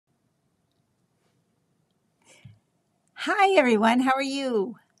Hi, everyone. How are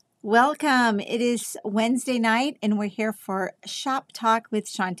you? Welcome. It is Wednesday night, and we're here for Shop Talk with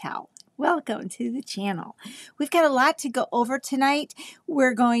Chantelle. Welcome to the channel. We've got a lot to go over tonight.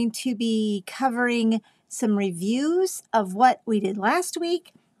 We're going to be covering some reviews of what we did last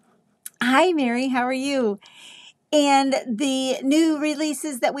week. Hi, Mary. How are you? And the new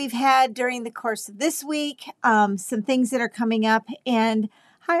releases that we've had during the course of this week, some things that are coming up. And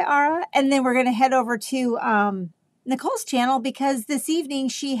hi, Ara. And then we're going to head over to Nicole's channel because this evening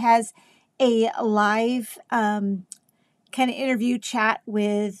she has a live kind of interview chat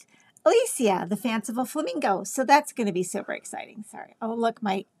with Alicia, the fanciful flamingo. So that's going to be super exciting. Sorry. Oh, look,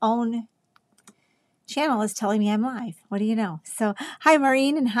 my own channel is telling me I'm live. What do you know? So hi,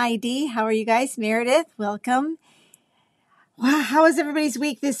 Maureen, and hi, Dee. How are you guys? Meredith, welcome. Wow, how was everybody's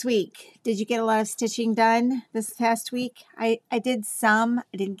week this week? Did you get a lot of stitching done this past week? I did some.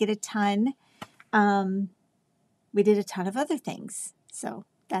 I didn't get a ton. We did a ton of other things, so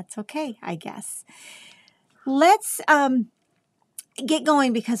that's okay, I guess. Let's get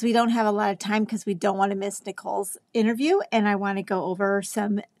going because we don't have a lot of time because we don't want to miss Nicole's interview, and I want to go over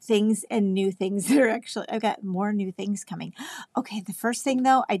some things and new things that are actually, I've got more new things coming. Okay, the first thing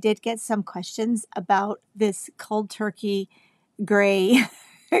though, I did get some questions about this cold turkey gray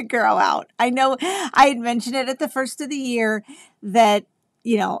grow out. I know I had mentioned it at the first of the year that,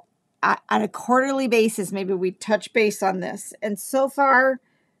 you know, on a quarterly basis, maybe we touch base on this. And so far,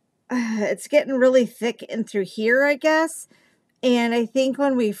 it's getting really thick in through here, I guess. And I think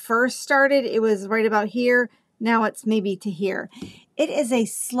when we first started, it was right about here. Now it's maybe to here. It is a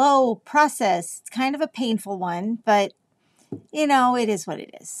slow process. It's kind of a painful one, but, you know, it is what it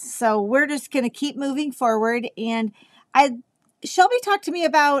is. So we're just going to keep moving forward. And Shelby talked to me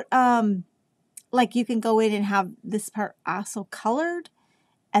about, like you can go in and have this part also colored.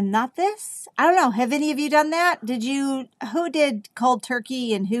 And not this? I don't know. Have any of you done that? Who did cold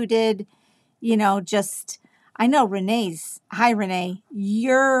turkey and who did, you know, just, I know Renee's. Hi, Renee.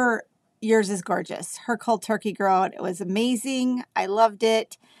 Yours is gorgeous. Her cold turkey grow out, it was amazing. I loved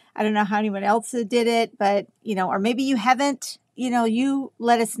it. I don't know how anyone else did it, but, you know, or maybe you haven't, you know, you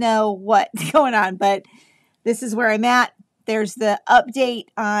let us know what's going on. But this is where I'm at. There's the update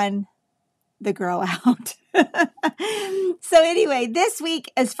on the grow out. So anyway, this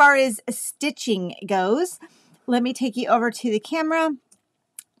week, as far as stitching goes, let me take you over to the camera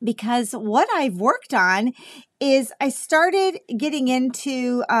because what I've worked on is I started getting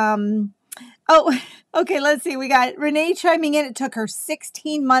into, okay, let's see. We got Renee chiming in. It took her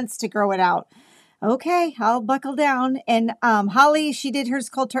 16 months to grow it out. Okay, I'll buckle down. And Holly, she did hers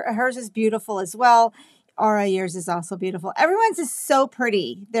cold turkey. Hers is beautiful as well. Aura, yours is also beautiful. Everyone's is so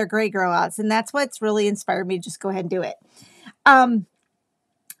pretty. They're gray grow outs. And that's what's really inspired me to just go ahead and do it.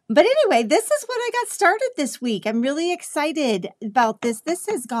 But anyway, this is what I got started this week. I'm really excited about this. This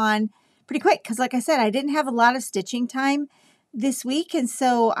has gone pretty quick because like I said, I didn't have a lot of stitching time this week. And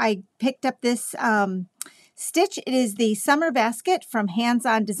so I picked up this stitch. It is the summer basket from Hands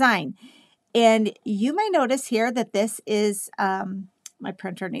On Design. And you may notice here that this is, my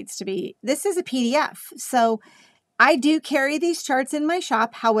printer needs to be, this is a PDF. So I do carry these charts in my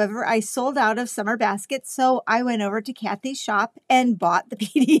shop. However, I sold out of summer baskets. So I went over to Kathy's shop and bought the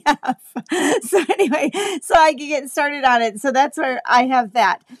PDF. So anyway, so I can get started on it. So that's where I have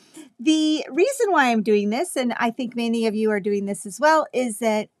that. The reason why I'm doing this, and I think many of you are doing this as well, is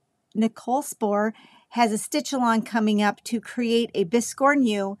that Nicole Spohr has a stitch along coming up to create a Biscorn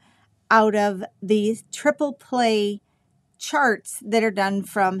U out of these triple play charts that are done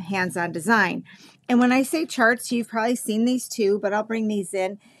from Hands On Design. And when I say charts, you've probably seen these too, but I'll bring these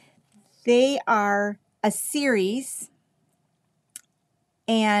in. They are a series,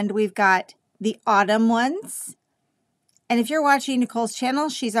 and we've got the autumn ones. And if you're watching Nicole's channel,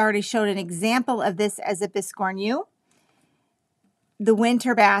 she's already showed an example of this as a Biscorn U. The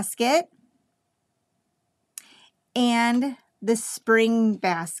winter basket and the spring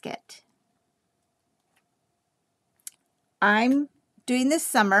basket. I'm doing this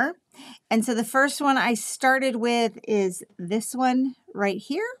summer. And so the first one I started with is this one right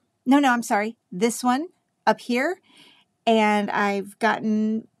here. No, I'm sorry. This one up here. And I've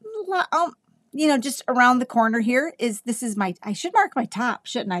gotten, you know, just around the corner here this is my, I should mark my top,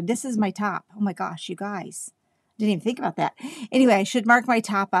 shouldn't I? This is my top. Oh my gosh, you guys. Didn't even think about that. Anyway, I should mark my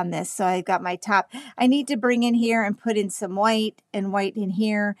top on this. So I've got my top. I need to bring in here and put in some white and white in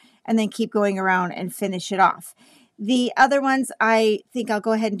here and then keep going around and finish it off. The other ones, I think I'll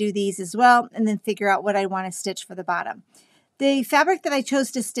go ahead and do these as well and then figure out what I want to stitch for the bottom. The fabric that I chose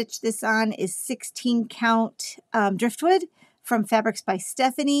to stitch this on is 16 count driftwood from Fabrics by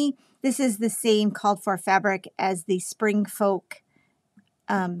Stephanie. This is the same called for fabric as the Spring Folk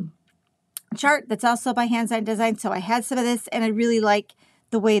chart that's also by Hands On Design. So I had some of this, and I really like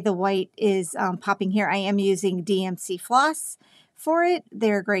the way the white is popping here. I am using DMC floss for it.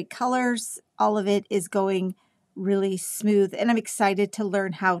 They're great colors. All of it is going really smooth, and I'm excited to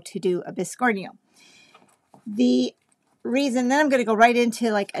learn how to do a biscornu. The reason, then I'm going to go right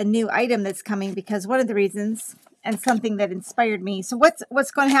into like a new item that's coming, because one of the reasons and something that inspired me. So what's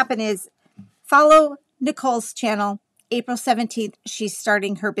going to happen is follow Nicole's channel. April 17th, she's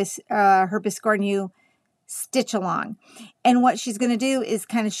starting her biscornu stitch along. And what she's going to do is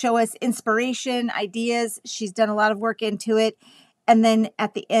kind of show us inspiration, ideas. She's done a lot of work into it. And then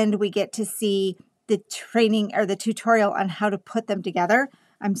at the end, we get to see the training or the tutorial on how to put them together.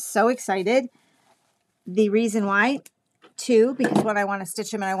 I'm so excited. The reason why, too, because when I want to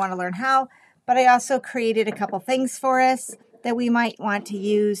stitch them and I want to learn how, but I also created a couple things for us that we might want to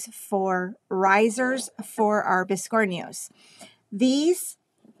use for risers for our biscornus. These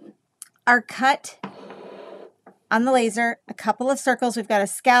are cut on the laser, a couple of circles. We've got a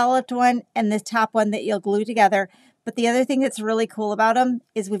scalloped one and the top one that you'll glue together. But the other thing that's really cool about them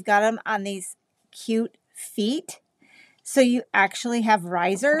is we've got them on these cute feet. So you actually have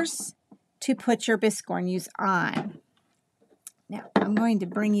risers to put your biscornus on. Now I'm going to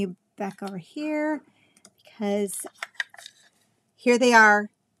bring you back over here because here they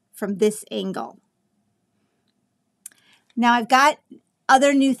are from this angle. Now I've got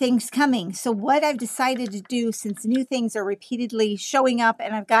other new things coming. So what I've decided to do, since new things are repeatedly showing up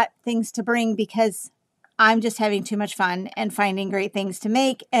and I've got things to bring because I'm just having too much fun and finding great things to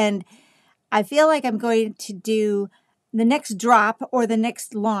make, and I feel like I'm going to do the next drop or the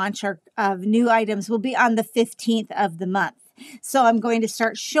next launch of new items will be on the 15th of the month. So I'm going to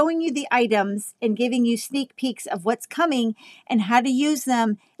start showing you the items and giving you sneak peeks of what's coming and how to use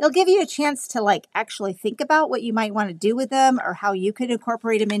them. It'll give you a chance to like actually think about what you might want to do with them or how you could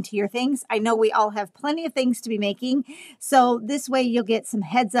incorporate them into your things. I know we all have plenty of things to be making. So this way you'll get some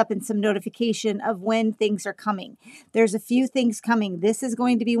heads up and some notification of when things are coming. There's a few things coming. This is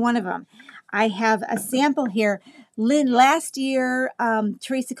going to be one of them. I have a sample here. Last year,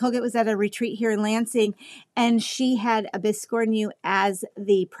 Teresa Colgate was at a retreat here in Lansing, and she had a biscornu as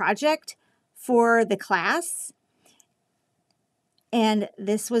the project for the class. And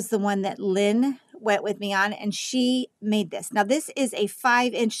this was the one that Lynn went with me on, and she made this. Now, this is a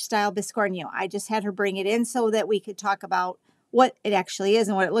 5-inch style biscornu. I just had her bring it in so that we could talk about what it actually is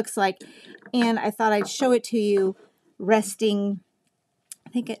and what it looks like. And I thought I'd show it to you resting.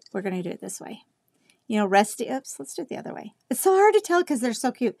 We're going to do it this way. You know, resting, oops, let's do it the other way. It's so hard to tell because they're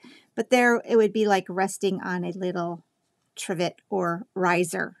so cute. But there, it would be like resting on a little trivet or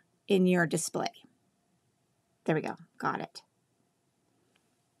riser in your display. There we go. Got it.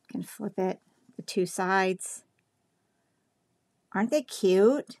 You can flip it, the two sides. Aren't they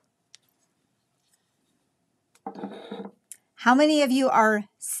cute? How many of you are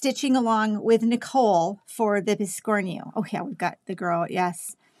stitching along with Nicole for the biscornu? Oh, yeah, we've got the girl,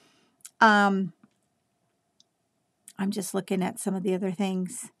 yes. I'm just looking at some of the other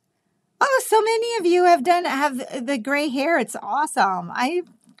things. Oh, so many of you have the gray hair. It's awesome. I'm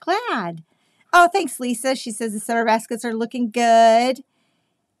glad. Oh, thanks, Lisa. She says the summer baskets are looking good.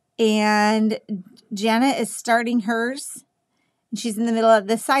 And Jenna is starting hers. She's in the middle of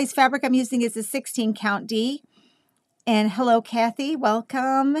the size fabric I'm using is a 16 count D. And hello, Kathy.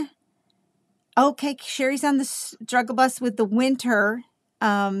 Welcome. Okay, Sherry's on the struggle bus with the winter.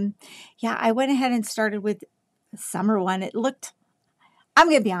 Yeah, I went ahead and started with the summer one. It looked, I'm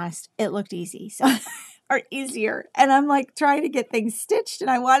going to be honest, it looked easy. So, or easier. And I'm like trying to get things stitched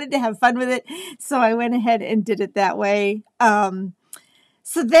and I wanted to have fun with it. So I went ahead and did it that way.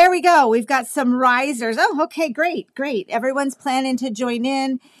 So there we go. We've got some risers. Oh, okay, great, great. Everyone's planning to join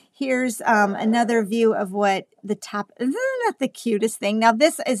in. Here's another view of what the top, isn't that the cutest thing? Now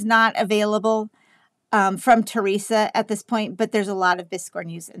this is not available from Teresa at this point, but there's a lot of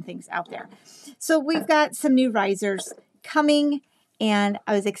biscornus and things out there. So we've got some new risers coming, and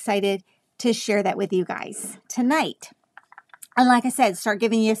I was excited to share that with you guys tonight. And like I said, start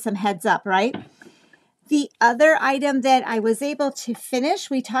giving you some heads up, right? The other item that I was able to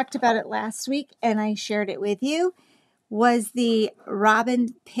finish, we talked about it last week, and I shared it with you, was the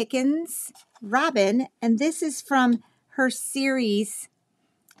Robin Pickens Robin, and this is from her series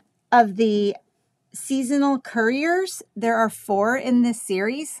of the seasonal couriers. There are 4 in this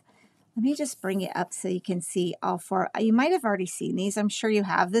series. Let me just bring it up so you can see all 4. You might have already seen these. I'm sure you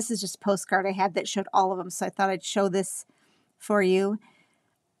have. This is just a postcard I had that showed all of them, so I thought I'd show this for you.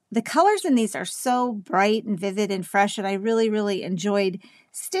 the colors in these are so bright and vivid and fresh, and I really, really enjoyed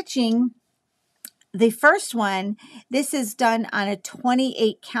stitching the first one. This is done on a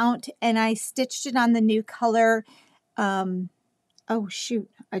 28 count, and I stitched it on the new color. Oh, shoot.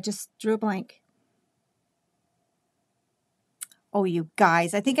 I just drew a blank. Oh, you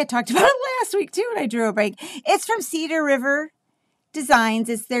guys. I think I talked about it last week, too, and I drew a blank. It's from Cedar River Designs.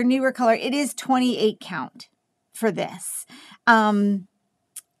 It's their newer color. It is 28 count for this.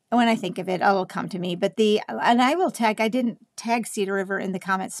 When I think of it, it'll come to me. But and I will tag, I didn't tag Cedar River in the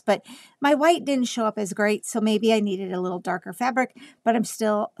comments, but my white didn't show up as great. So maybe I needed a little darker fabric, but I'm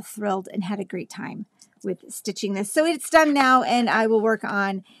still thrilled and had a great time with stitching this. So it's done now, and I will work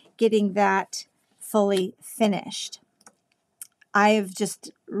on getting that fully finished. I have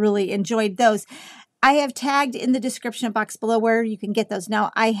just really enjoyed those. I have tagged in the description box below where you can get those.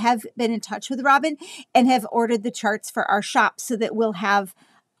 Now, I have been in touch with Robin and have ordered the charts for our shop so that we'll have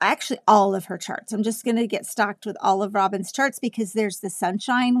actually all of her charts. I'm just going to get stocked with all of Robin's charts because there's the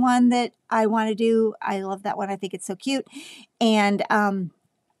sunshine one that I want to do. I love that one. I think it's so cute. And,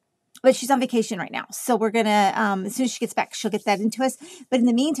 but she's on vacation right now. So we're going to, as soon as she gets back, she'll get that into us. But in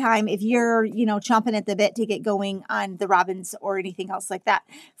the meantime, if you're, chomping at the bit to get going on the Robins or anything else like that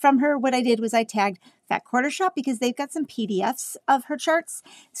from her, what I did was I tagged Fat Quarter Shop because they've got some PDFs of her charts.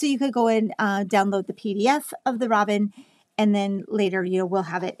 So you could go and download the PDF of the Robin, and then later, we'll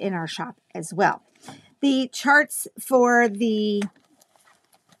have it in our shop as well. The charts for the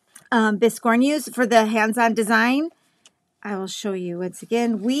Biscorn use for the hands-on design, I will show you once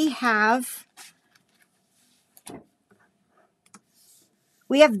again. We have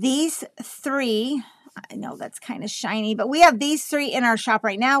these three. I know that's kind of shiny, but we have these three in our shop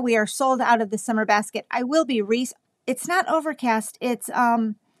right now. We are sold out of the summer basket. I will be it's not Overcast. It's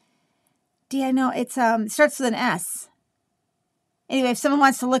it starts with an S. Anyway, if someone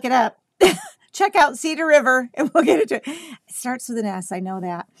wants to look it up, check out Cedar River and we'll get into it. It starts with an S. I know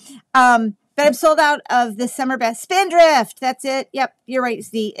that. But I'm sold out of the summer best. Spindrift. That's it. Yep, you're right.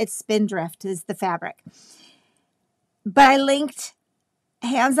 It's Spindrift is the fabric. But I linked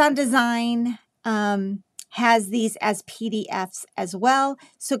Hands-On Design has these as PDFs as well.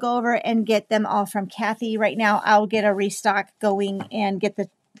 So go over and get them all from Kathy. Right now, I'll get a restock going and get the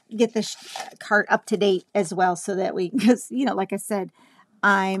cart up to date as well so that because like I said,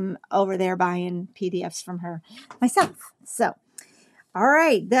 I'm over there buying PDFs from her myself. So all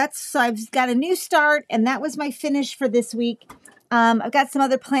right, so I've got a new start, and that was my finish for this week. I've got some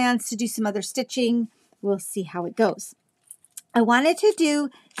other plans to do some other stitching. We'll see how it goes. I wanted to do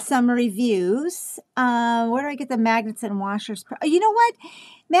some reviews. Where do I get the magnets and washers? You know what?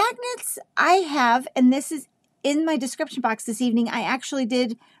 Magnets I have, and this is in my description box this evening. I actually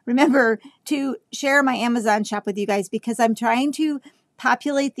did remember to share my Amazon shop with you guys because I'm trying to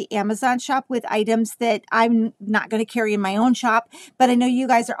populate the Amazon shop with items that I'm not going to carry in my own shop, but I know you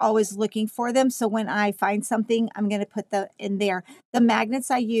guys are always looking for them. So when I find something, I'm going to put in there. The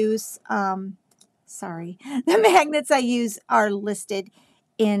magnets I use, the magnets I use are listed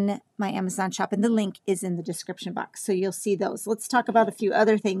in my Amazon shop, and the link is in the description box. So you'll see those. Let's talk about a few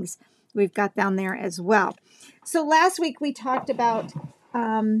other things we've got down there as well. So last week we talked about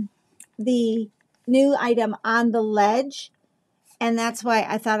the new item on the ledge, and that's why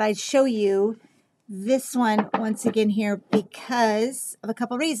I thought I'd show you this one once again here because of a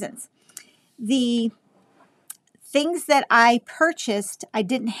couple reasons. The things that I purchased, I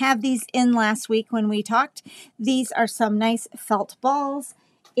didn't have these in last week when we talked. These are some nice felt balls,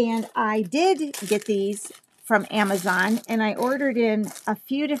 and I did get these from Amazon, and I ordered in a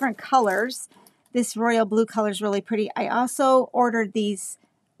few different colors. This royal blue color is really pretty. I also ordered these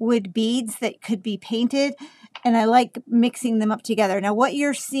wood beads that could be painted, and I like mixing them up together. Now, what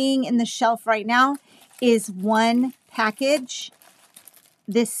you're seeing in the shelf right now is one package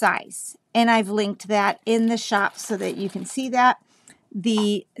this size, and I've linked that in the shop so that you can see that.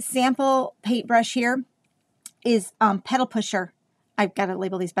 The sample paintbrush here is Petal Pusher. I've got to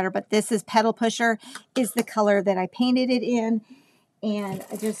label these better, but this is Petal Pusher is the color that I painted it in, and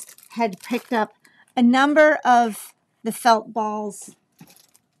I just had picked up a number of the felt balls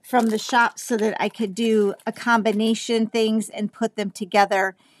from the shop so that I could do a combination things and put them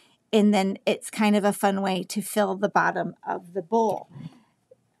together, and then it's kind of a fun way to fill the bottom of the bowl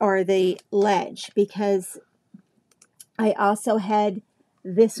or the ledge, because I also had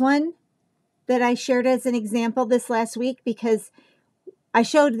this one that I shared as an example this last week, because I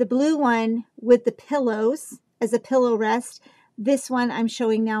showed the blue one with the pillows as a pillow rest. This one I'm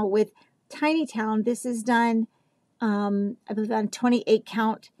showing now with Tiny Town. This is done, I believe, on 28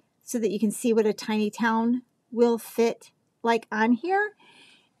 count so that you can see what a Tiny Town will fit like on here.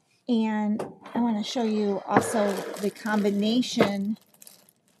 And I want to show you also the combination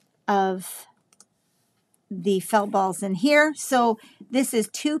of the felt balls in here. So this is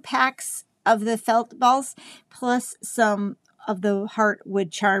 2 packs of the felt balls plus some of the heart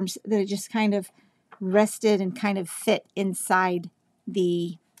wood charms that just kind of rested and kind of fit inside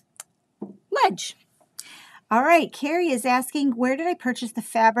the ledge. All right, Carrie is asking, where did I purchase the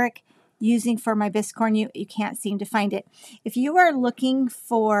fabric using for my biscorn? You can't seem to find it. If you're looking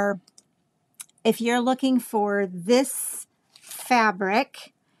for this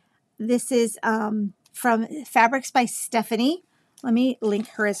fabric, this is from Fabrics by Stephanie. Let me link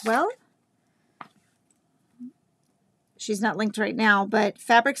her as well. She's not linked right now, but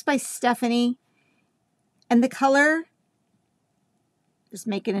Fabrics by Stephanie. And the color, just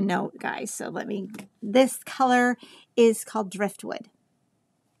making a note, guys. So this color is called Driftwood.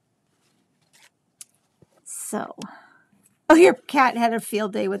 So, oh, your cat had a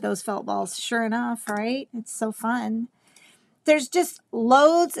field day with those felt balls. Sure enough, right? It's so fun. There's just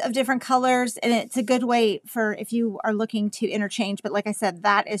loads of different colors, and it's a good way for if you are looking to interchange. But like I said,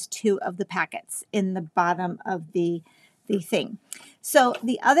 that is 2 of the packets in the bottom of the thing. So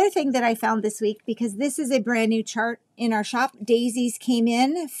the other thing that I found this week, because this is a brand new chart in our shop, Daisy's came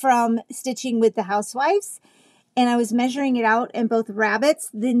in from Stitching with the Housewives, and I was measuring it out, and both rabbits,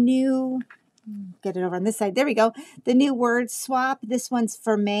 the new, get it over on this side, there we go, the new word swap, this one's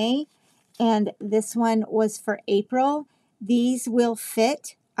for May, and this one was for April. These will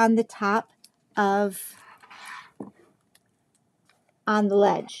fit on the top of, on the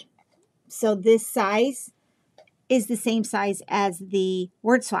ledge. So this size is the same size as the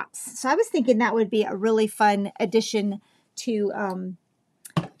word swaps. So I was thinking that would be a really fun addition to,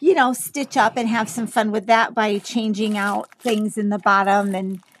 you know, stitch up and have some fun with that by changing out things in the bottom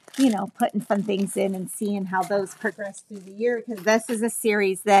and, you know, putting fun things in and seeing how those progress through the year. Because this is a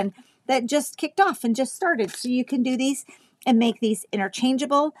series then that just kicked off and just started. So you can do these and make these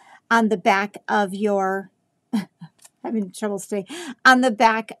interchangeable on the back of your, having troubles today, on the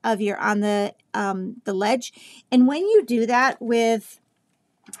back of your, on the ledge. And when you do that with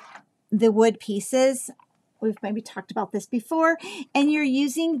the wood pieces, we've maybe talked about this before, and you're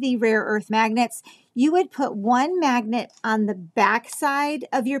using the rare earth magnets, you would put one magnet on the back side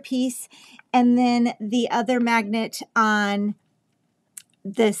of your piece and then the other magnet on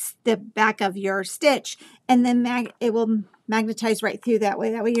the back of your stitch, and then it will magnetize right through that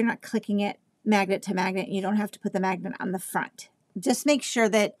way. That way you're not clicking it magnet to magnet. You don't have to put the magnet on the front. Just make sure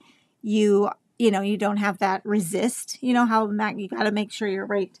that you don't have that resist. You know how you got to make sure you're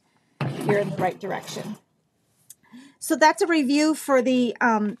in the right direction. So that's a review for the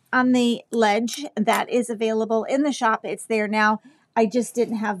on the ledge that is available in the shop. It's there now. I just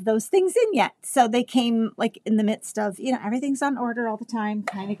didn't have those things in yet. So they came like in the midst of, everything's on order all the time,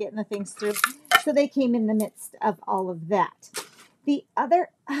 kind of getting the things through. So they came in the midst of all of that. The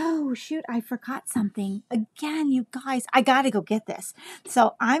other, oh shoot, I forgot something. Again, you guys, I got to go get this.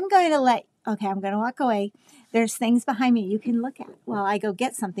 So I'm going to I'm going to walk away. There's things behind me you can look at while I go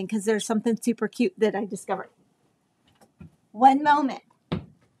get something, because there's something super cute that I discovered. One moment.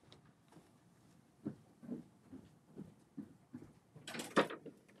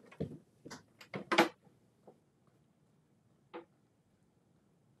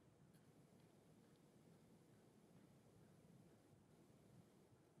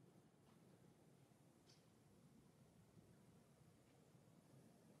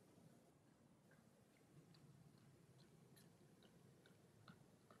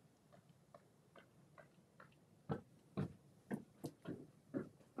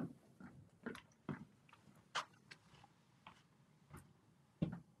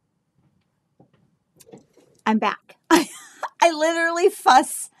 I'm back. I literally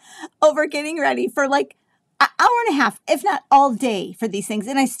fuss over getting ready for like an hour and a half, if not all day, for these things,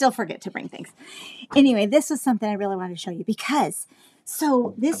 and I still forget to bring things. Anyway, this was something I really wanted to show you because,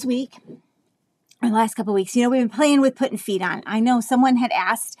 so this week, or the last couple of weeks, we've been playing with putting feet on. I know someone had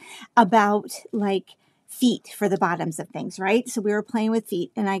asked about like feet for the bottoms of things, right? So we were playing with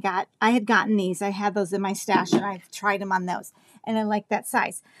feet, and I had gotten these. I had those in my stash, and I've tried them on those, and I like that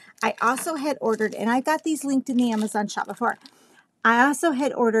size. I also had ordered, and I got these linked in the Amazon shop before. I also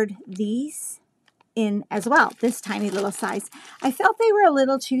had ordered these in as well, this tiny little size. I felt they were a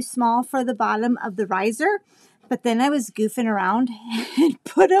little too small for the bottom of the riser, but then I was goofing around and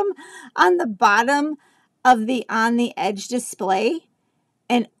put them on the bottom of the on the edge display,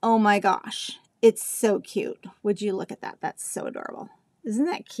 and oh my gosh, it's so cute. Would you look at that? That's so adorable. Isn't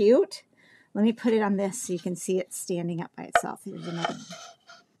that cute? Let me put it on this so you can see it standing up by itself. Here's another one.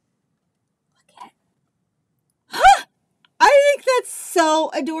 Look at it. Huh! I think that's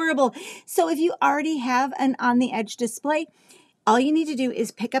So adorable. So if you already have an on the edge display, all you need to do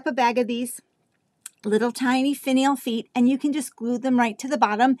is pick up a bag of these little tiny finial feet, and you can just glue them right to the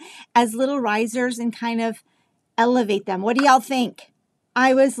bottom as little risers and kind of elevate them. What do y'all think?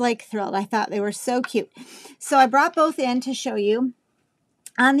 I was like thrilled. I thought they were so cute. So I brought both in to show you.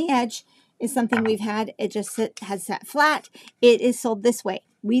 On the edge is something we've had. It just has sat flat. It is sold this way.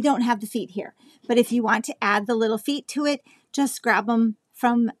 We don't have the feet here. But if you want to add the little feet to it, just grab them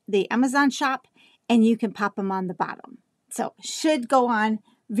from the Amazon shop and you can pop them on the bottom. So should go on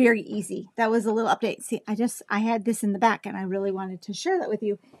very easy. That was a little update. See, I had this in the back and I really wanted to share that with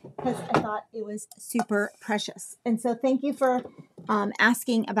you because I thought it was super precious. And so thank you for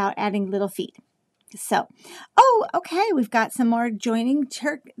asking about adding little feet. So, oh, okay, we've got some more joining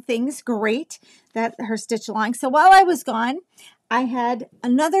things. Great that her stitch along. So while I was gone, I had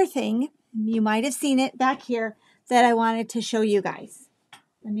another thing. You might have seen it back here that I wanted to show you guys.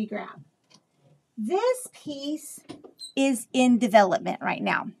 Let me grab. This piece is in development right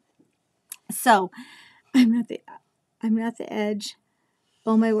now. So I'm not the edge.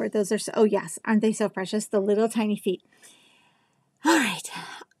 Oh my word, those are so, oh yes, aren't they so precious? The little tiny feet. All right,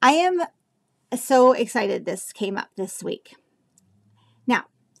 I am so excited this came up this week. Now,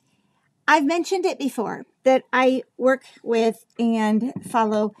 I've mentioned it before that I work with and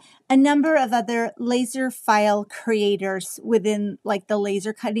follow a number of other laser file creators within like the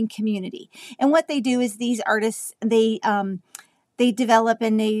laser cutting community. And what they do is these artists, they develop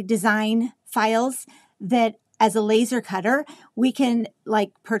and they design files that as a laser cutter, we can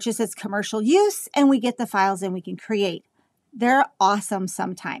like purchase as commercial use and we get the files and we can create. They're awesome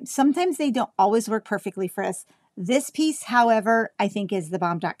sometimes. Sometimes they don't always work perfectly for us. This piece, however, I think is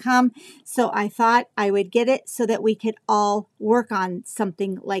thebomb.com. So I thought I would get it so that we could all work on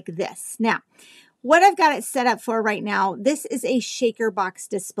something like this. Now, what I've got it set up for right now, this is a shaker box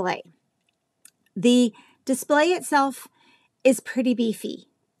display. The display itself is pretty beefy.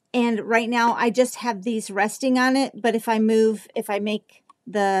 And right now I just have these resting on it. But if I make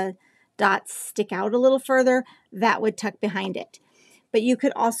the dots stick out a little further, that would tuck behind it. But you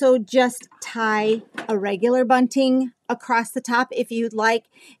could also just tie a regular bunting across the top if you'd like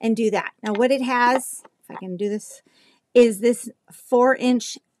and do that. Now what it has, if I can do this, is this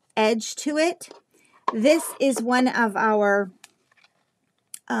 4-inch edge to it. This is one of our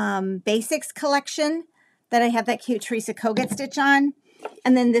basics collection that I have that cute Teresa Kogut stitch on.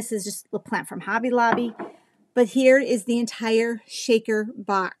 And then this is just the plant from Hobby Lobby. But here is the entire shaker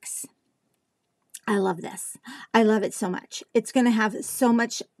box. I love this. I love it so much. It's going to have so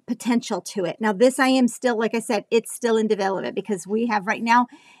much potential to it. Now this I am still, like I said, it's still in development because we have right now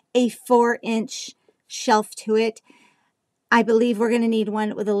a 4-inch shelf to it. I believe we're going to need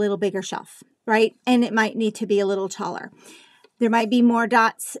one with a little bigger shelf, right? And it might need to be a little taller. There might be more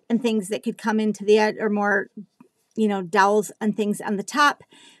dots and things that could come into the edge or more, dowels and things on the top.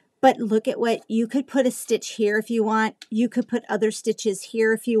 But look at what you could put a stitch here if you want. You could put other stitches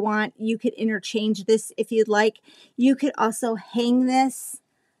here if you want. You could interchange this if you'd like. You could also hang this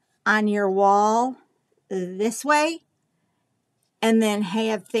on your wall this way and then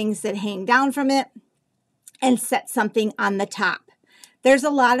have things that hang down from it and set something on the top. There's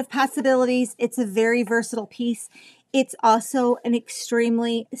a lot of possibilities. It's a very versatile piece. It's also an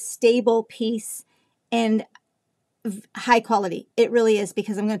extremely stable piece and high quality. It really is,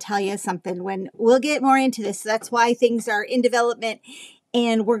 because I'm going to tell you something when we'll get more into this. That's why things are in development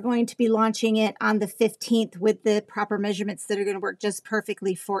and we're going to be launching it on the 15th with the proper measurements that are going to work just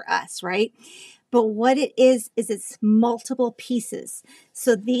perfectly for us, right? But what it is it's multiple pieces.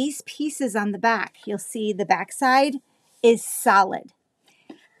 So these pieces on the back, you'll see the back side is solid.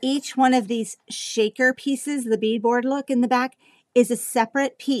 Each one of these shaker pieces, the beadboard look in the back, is a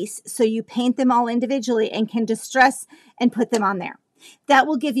separate piece. So you paint them all individually and can distress and put them on there. That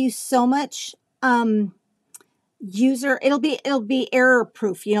will give you so much it'll be error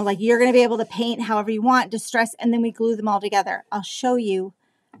proof, like you're going to be able to paint however you want, distress, and then we glue them all together. I'll show you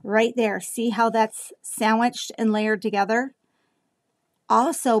right there. See how that's sandwiched and layered together?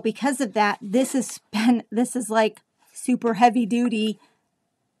 Also, because of that, this is like super heavy duty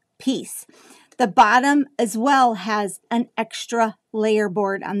piece. The bottom as well has an extra layer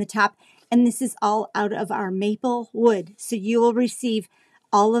board on the top, and this is all out of our maple wood. So you will receive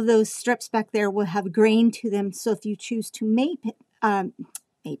all of those strips back there will have grain to them. So if you choose to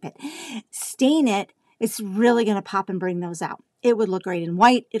stain it, it's really going to pop and bring those out. It would look great in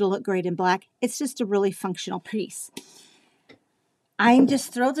white. It'll look great in black. It's just a really functional piece. I'm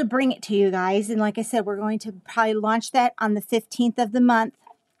just thrilled to bring it to you guys. And like I said, we're going to probably launch that on the 15th of the month.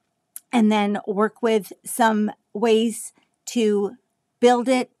 And then work with some ways to build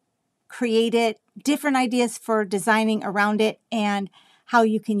it, create it, different ideas for designing around it, and how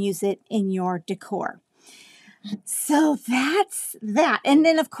you can use it in your decor. So that's that. And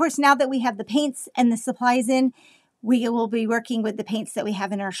then, of course, now that we have the paints and the supplies in, we will be working with the paints that we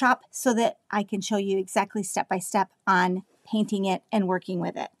have in our shop so that I can show you exactly step by step on painting it and working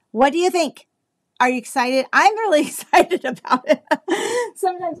with it. What do you think? Are you excited? I'm really excited about it.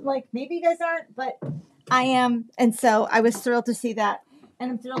 Sometimes I'm like, maybe you guys aren't, but I am. And so I was thrilled to see that.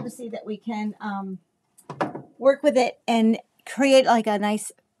 And I'm thrilled to see that we can work with it and create like a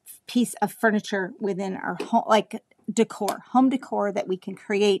nice piece of furniture within our home, like home decor that we can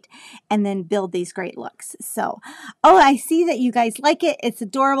create and then build these great looks. So, oh, I see that you guys like it. It's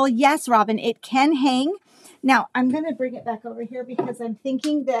adorable. Yes, Robin, it can hang. Now, I'm going to bring it back over here because I'm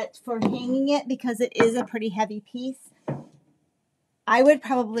thinking that for hanging it, because it is a pretty heavy piece, I would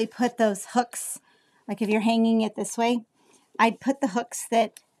probably put those hooks, like if you're hanging it this way, I'd put the hooks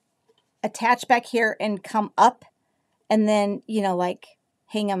that attach back here and come up and then, you know, like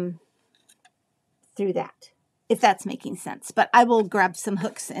hang them through that, if that's making sense. But I will grab some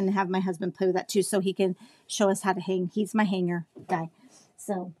hooks and have my husband play with that too so he can show us how to hang. He's my hanger guy.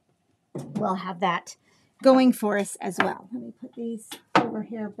 So we'll have that going for us as well. Let me put these over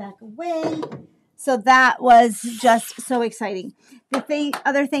here back away. So that was just so exciting. The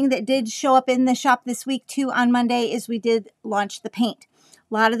other thing that did show up in the shop this week too on Monday is we did launch the paint.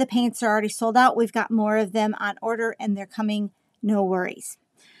 A lot of the paints are already sold out. We've got more of them on order and they're coming, no worries.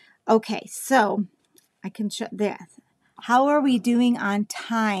 Okay, so I can show this. How are we doing on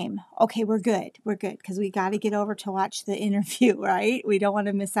time? Okay, we're good. We're good because we got to get over to watch the interview, right? We don't want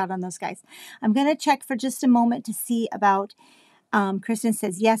to miss out on those guys. I'm going to check for just a moment to see about, Kristen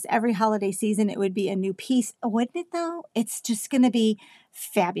says, yes, every holiday season it would be a new piece. Wouldn't it though? It's just going to be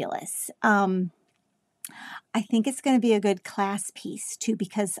fabulous. I think it's going to be a good class piece too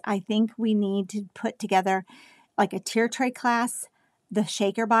because I think we need to put together like a tier tray class, the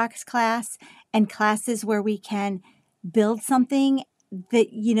shaker box class, and classes where we can build something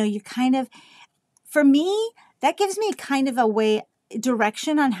that, you know, you kind of, for me, that gives me kind of a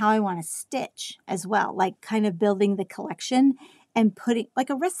direction on how I want to stitch as well, like kind of building the collection and putting like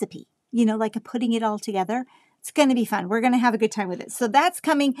a recipe, you know, like putting it all together. It's going to be fun. We're going to have a good time with it. So that's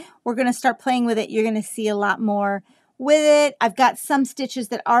coming. We're going to start playing with it. You're going to see a lot more with it. I've got some stitches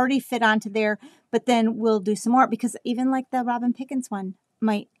that already fit onto there, but then we'll do some more because even like the Robin Pickens one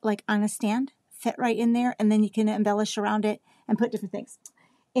might like on a stand fit right in there, and then you can embellish around it and put different things.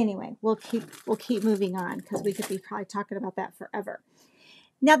 Anyway, we'll keep moving on because we could be probably talking about that forever.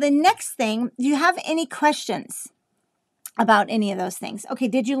 Now the next thing, do you have any questions about any of those things? Okay,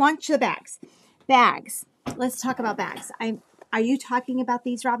 did you launch the bags? Bags. Let's talk about bags. Are you talking about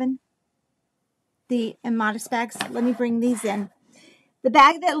these, Robin? The Immodest bags? Let me bring these in. The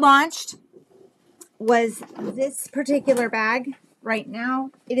bag that launched was this particular bag right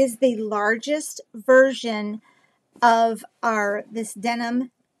now. It is the largest version of this denim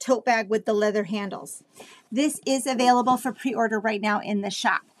tote bag with the leather handles. This is available for pre-order right now in the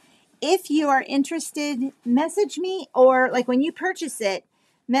shop. If you are interested, message me, or like when you purchase it,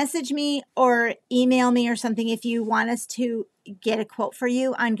 message me or email me or something if you want us to get a quote for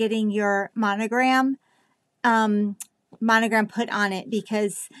you on getting your monogram put on it,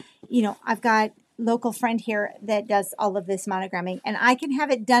 because, you know, I've got local friend here that does all of this monogramming, and I can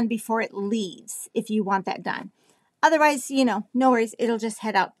have it done before it leaves if you want that done. Otherwise, you know, no worries. It'll just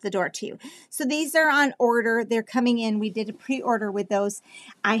head out the door to you. So these are on order. They're coming in. We did a pre-order with those.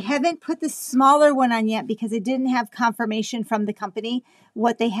 I haven't put the smaller one on yet because I didn't have confirmation from the company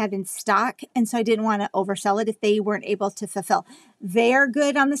what they had in stock. And so I didn't want to oversell it if they weren't able to fulfill. They're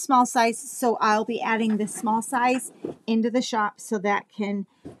good on the small size. So I'll be adding the small size into the shop so that can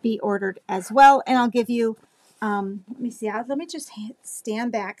be ordered as well. And I'll give you, let me see. Let me just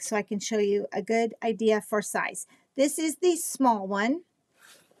stand back so I can show you a good idea for size. This is the small one.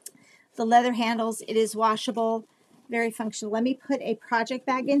 The leather handles, it is washable, very functional. Let me put a project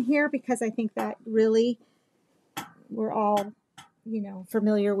bag in here because I think that really, we're all, you know,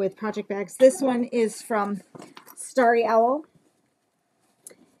 familiar with project bags. This one is from Starry Owl.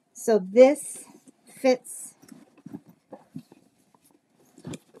 So this fits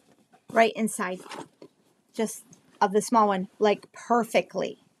right inside just of the small one, like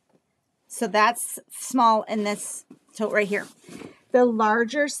perfectly. So that's small in this tote right here. The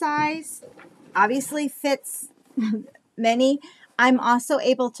larger size obviously fits many. I'm also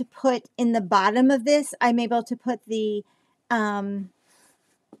able to put in the bottom of this, I'm able to put the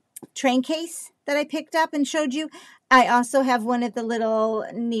train case that I picked up and showed you. I also have one of the little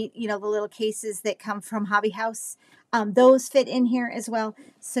neat, you know, the little cases that come from Hobby House. Those fit in here as well.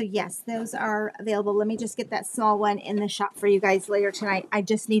 So yes, those are available. Let me just get that small one in the shop for you guys later tonight. I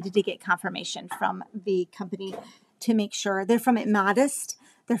just needed to get confirmation from the company to make sure. They're from Immodest.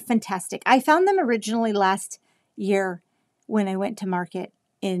 They're fantastic. I found them originally last year when I went to market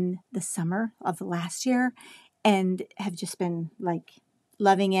in the summer of last year, and have just been like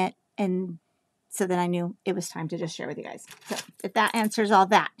loving it. And so then I knew it was time to just share with you guys. So if that answers all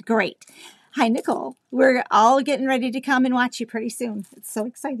that, great. Hi, Nicole. We're all getting ready to come and watch you pretty soon. It's so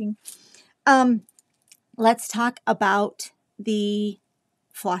exciting. Let's talk about the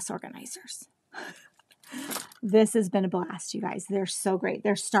floss organizers. This has been a blast, you guys. They're so great.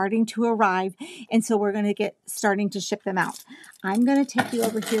 They're starting to arrive, and so we're going to get starting to ship them out. I'm going to take you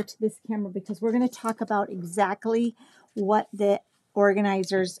over here to this camera because we're going to talk about exactly what the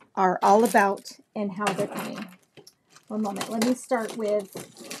organizers are all about and how they're coming. One moment. Let me start with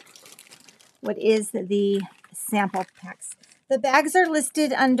what is the sample packs. The bags are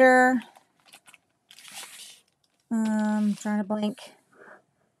listed under, I'm trying to blank,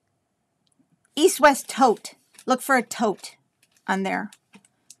 East-West Tote. Look for a tote on there.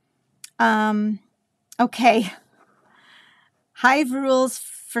 Okay. Hive rules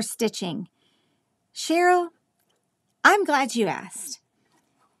for stitching. Cheryl, I'm glad you asked.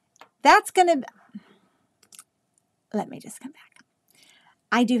 That's going to, let me just come back.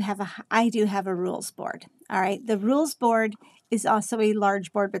 I do have a rules board. All right. The rules board is also a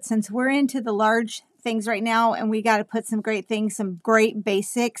large board, but since we're into the large things right now and we got to put some great things, some great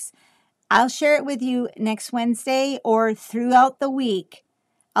basics, I'll share it with you next Wednesday or throughout the week.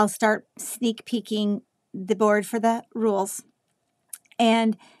 I'll start sneak peeking the board for the rules,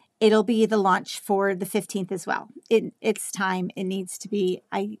 and it'll be the launch for the 15th as well. It's time. It needs to be.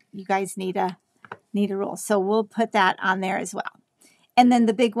 You guys need a rule, so we'll put that on there as well. And then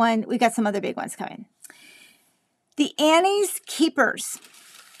the big one, we got some other big ones coming. The Annie's Keepers.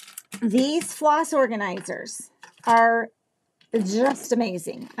 These floss organizers are just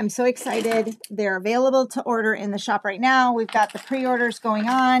amazing. I'm so excited. They're available to order in the shop right now. We've got the pre-orders going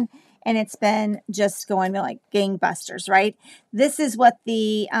on, and it's been just going like gangbusters, right? This is what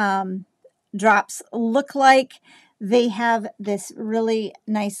the drops look like. They have this really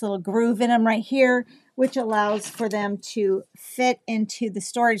nice little groove in them right here, which allows for them to fit into the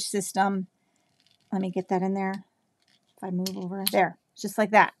storage system. Let me get that in there. If I move over there, just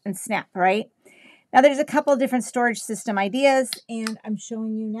like that, and snap, right? Now there's a couple of different storage system ideas, and I'm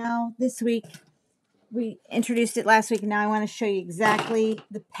showing you now this week. We introduced it last week, and now I want to show you exactly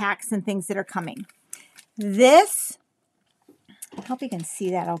the packs and things that are coming. This, I hope you can see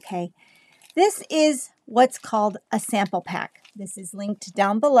that okay. This is what's called a sample pack. This is linked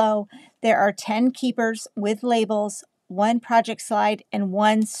down below. There are 10 keepers with labels, 1 project slide, and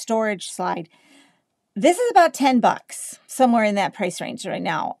 1 storage slide. This is about $10, somewhere in that price range right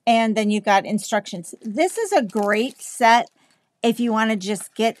now. And then you've got instructions. This is a great set if you want to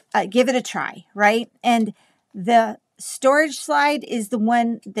just give it a try, right? And the storage slide is the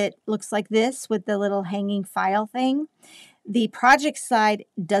one that looks like this with the little hanging file thing. The project slide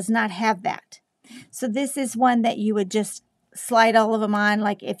does not have that. So this is one that you would just slide all of them on,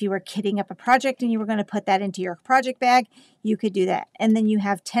 like if you were kitting up a project and you were going to put that into your project bag, you could do that. And then you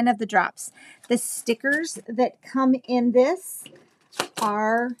have 10 of the drops. The stickers that come in this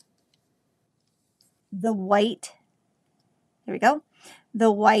are the white, there we go,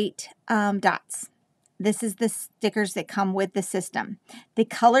 the white dots. This is the stickers that come with the system. The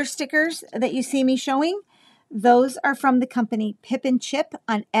color stickers that you see me showing, those are from the company Pip and Chip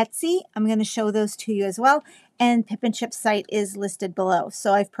on Etsy. I'm going to show those to you as well. And Pip and Chip's site is listed below.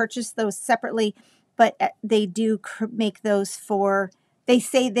 So I've purchased those separately, but they do make those for, they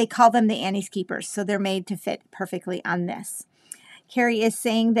call them the Annie's Keepers. So they're made to fit perfectly on this. Carrie is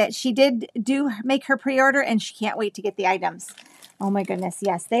saying that she did make her pre-order and she can't wait to get the items. Oh my goodness,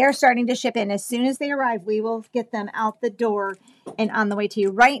 yes. They are starting to ship in. As soon as they arrive, we will get them out the door and on the way to you.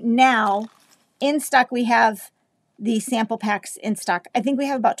 Right now, in stock, we have the sample packs in stock. I think we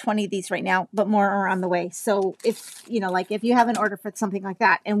have about 20 of these right now, but more are on the way. So if, if you have an order for something like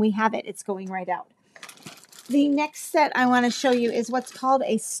that and we have it, it's going right out. The next set I want to show you is what's called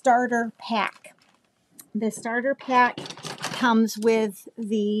a starter pack. The starter pack comes with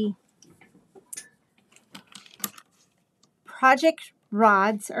the project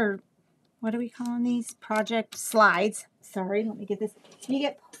rods, or what are we calling these? Project slides. Sorry, let me get this. You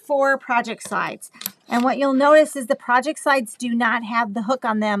get 4 project slides. And what you'll notice is the project slides do not have the hook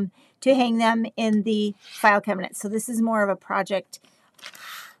on them to hang them in the file cabinet. So this is more of a project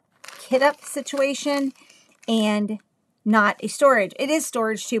kit up situation. And not a storage. It is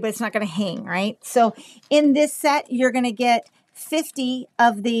storage too, but it's not going to hang, right? So in this set, you're going to get 50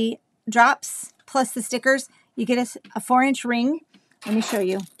 of the drops plus the stickers. You get a 4-inch ring. Let me show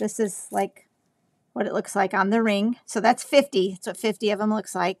you. This is like what it looks like on the ring. So that's 50. That's what 50 of them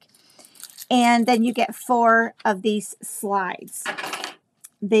looks like. And then you get 4 of these slides.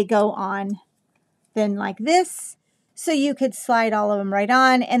 They go on then like this. So you could slide all of them right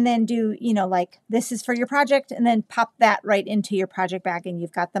on and then do, you know, like this is for your project and then pop that right into your project bag and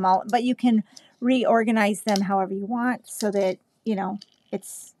you've got them all. But you can reorganize them however you want so that, you know,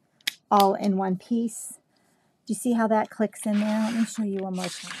 it's all in one piece. Do you see how that clicks in there? Let me show you one more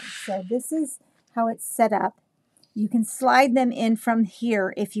time. So this is how it's set up. You can slide them in from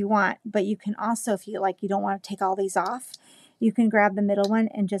here if you want, but you can also, if you like, you don't want to take all these off, you can grab the middle one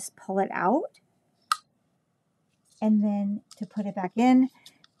and just pull it out. And then to put it back in,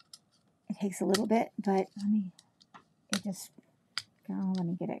 it takes a little bit, but let me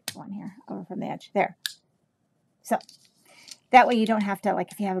get it going here over from the edge. There. So that way you don't have to,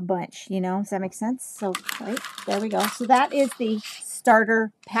 like if you have a bunch, you know, does that make sense? So, right, there we go. So that is the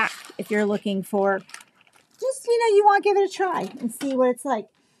starter pack if you're looking for just, you know, you want to give it a try and see what it's like.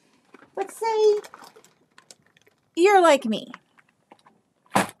 Let's say you're like me.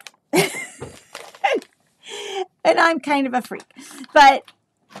 And I'm kind of a freak. But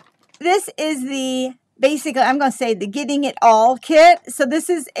this is the, basically, I'm going to say the Getting It All kit. So this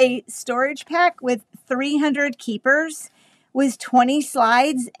is a storage pack with 300 keepers with 20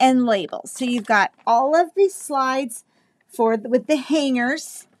 slides and labels. So you've got all of these slides with the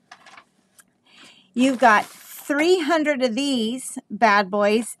hangers. You've got 300 of these bad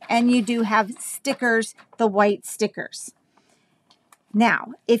boys, and you do have stickers, the white stickers.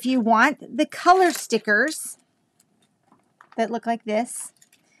 Now, if you want the color stickers that look like this,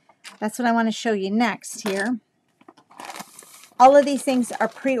 that's what I want to show you next here. All of these things are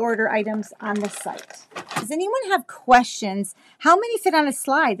pre-order items on the site. Does anyone have questions? How many fit on a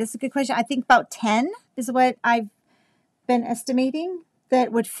slide? This is a good question. I think about 10 is what I've been estimating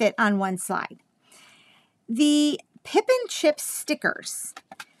that would fit on one slide. The Pip and Chip stickers,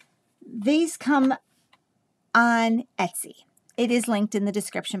 these come on Etsy. It is linked in the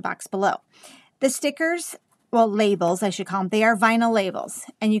description box below. The stickers, well, labels, I should call them, they are vinyl labels.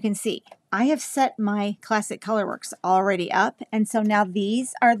 And you can see, I have set my Classic Colorworks already up. And so now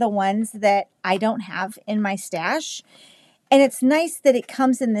these are the ones that I don't have in my stash. And it's nice that it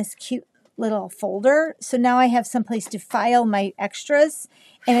comes in this cute little folder. So now I have someplace to file my extras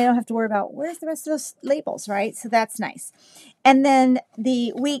and I don't have to worry about where's the rest of those labels, right? So that's nice. And then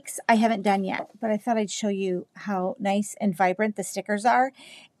the weeks I haven't done yet, but I thought I'd show you how nice and vibrant the stickers are.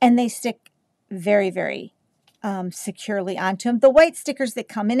 And they stick very, very securely onto them. The white stickers that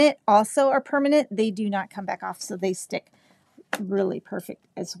come in it also are permanent. They do not come back off, so they stick really perfect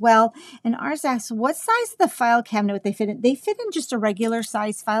as well. And ours asks, what size is the file cabinet would they fit in? They fit in just a regular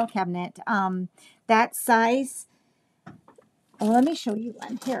size file cabinet. That size, well, let me show you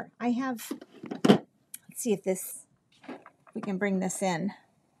one. Here, I have, let's see if we can bring this in.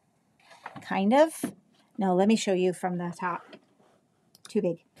 Kind of. No, let me show you from the top. Too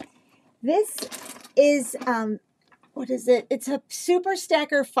big. This is, what is it? It's a Super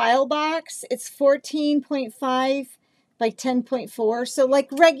Stacker file box. It's 14.5 by 10.4. So like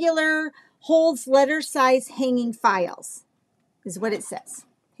regular holds letter size hanging files is what it says.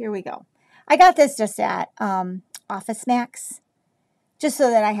 Here we go. I got this just at Office Max, just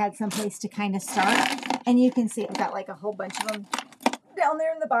so that I had some place to kind of start. And you can see I've got like a whole bunch of them down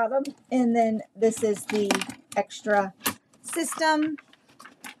there in the bottom. And then this is the extra system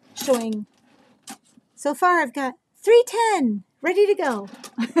showing. So far I've got 310 ready to go.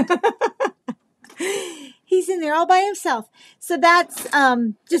 He's in there all by himself. So that's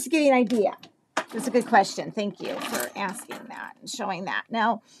just to give you an idea. That's a good question. Thank you for asking that and showing that.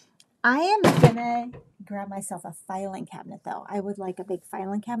 Now, I am going to grab myself a filing cabinet, though. I would like a big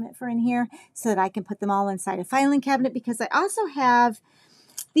filing cabinet for in here so that I can put them all inside a filing cabinet, because I also have,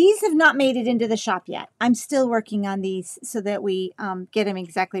 these have not made it into the shop yet. I'm still working on these so that we get them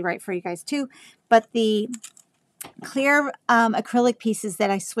exactly right for you guys too. But the clear acrylic pieces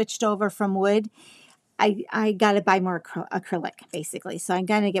that I switched over from wood, I got to buy more acrylic, basically. So I'm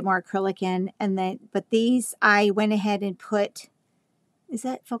going to get more acrylic in. And then, but these, I went ahead and put, is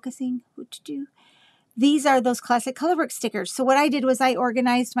that focusing? What to do? These are those Classic Colorworks stickers. So what I did was I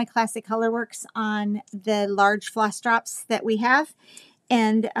organized my Classic Colorworks on the large floss drops that we have.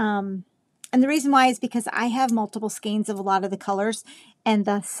 And the reason why is because I have multiple skeins of a lot of the colors. And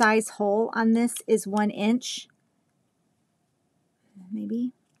the size hole on this is 1 inch.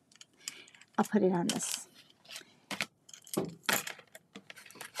 Maybe. I'll put it on this.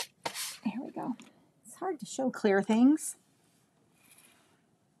 go. It's hard to show clear things.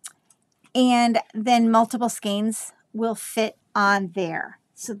 And then multiple skeins will fit on there.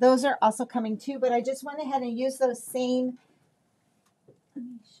 So those are also coming too, but I just went ahead and used those same, let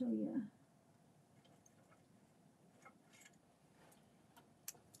me show you.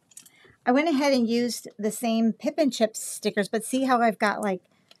 I went ahead and used the same Pip and Chip stickers, but see how I've got, like,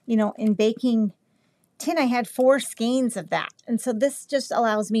 you know, in baking tin, I had 4 skeins of that. And so this just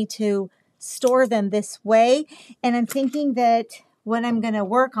allows me to store them this way. And I'm thinking that what I'm going to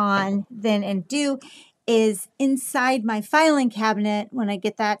work on then and do is inside my filing cabinet, when I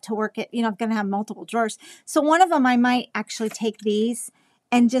get that to work, you know, I'm going to have multiple drawers. So one of them, I might actually take these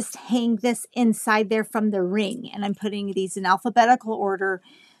and just hang this inside there from the ring. And I'm putting these in alphabetical order.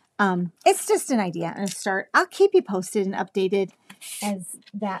 It's just an idea and a start. I'll keep you posted and updated as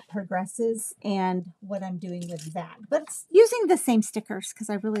that progresses and what I'm doing with that. But it's using the same stickers because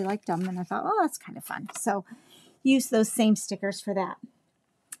I really liked them and I thought, oh, that's kind of fun. So use those same stickers for that.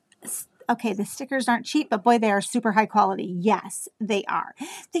 Okay, the stickers aren't cheap, but boy, they are super high quality. Yes, they are.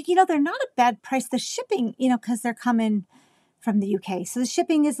 You know, they're not a bad price. The shipping, you know, because they're coming from the UK. So the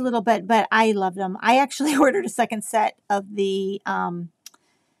shipping is a little bit, but I love them. I actually ordered a second set of the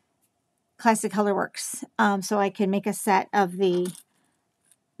Classic Colorworks, so I can make a set of the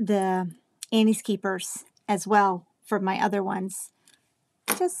Annie's Keepers as well for my other ones,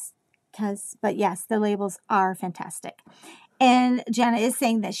 just because. But yes, the labels are fantastic. And Jana is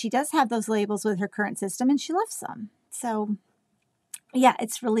saying that she does have those labels with her current system and she loves them. So yeah,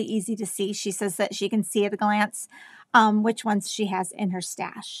 it's really easy to see. She says that she can see at a glance which ones she has in her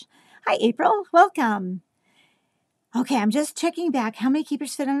stash. Hi, April. Welcome. Okay, I'm just checking back. How many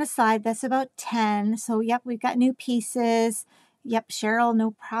keepers fit on a slide? That's about 10. So, yep, we've got new pieces. Yep, Cheryl,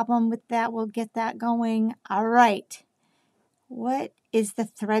 no problem with that. We'll get that going. All right. What is the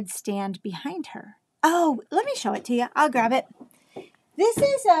thread stand behind her? Oh, let me show it to you. I'll grab it. This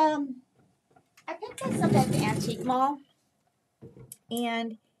is, I picked this up at the Antique Mall.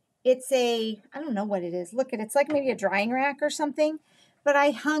 And it's I don't know what it is. Look at it. It's like maybe a drying rack or something. But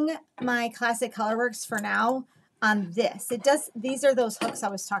I hung my Classic Colorworks for now on this. It does, these are those hooks I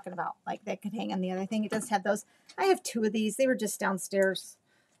was talking about, like that could hang on the other thing. It does have those. I have 2 of these. They were just downstairs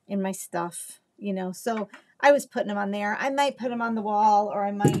in my stuff, you know, so I was putting them on there. I might put them on the wall or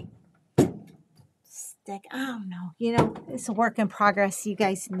I might stick, I don't know, you know, it's a work in progress. You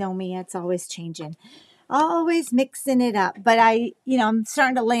guys know me. It's always changing, always mixing it up. But you know, I'm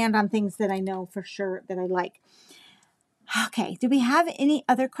starting to land on things that I know for sure that I like. Okay. Do we have any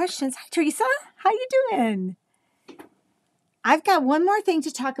other questions? Hi, Teresa. How you doing? I've got one more thing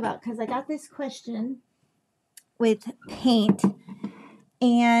to talk about because I got this question with paint,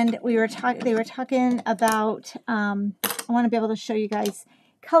 and they were talking about, I want to be able to show you guys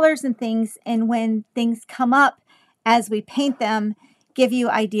colors and things, and when things come up as we paint them, give you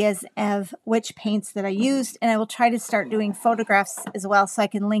ideas of which paints that I used, and I will try to start doing photographs as well so I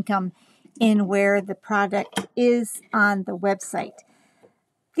can link them in where the product is on the website.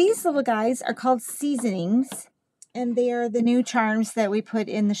 These little guys are called Seasonings. And they are the new charms that we put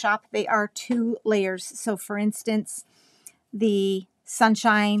in the shop. They are 2 layers. So for instance, the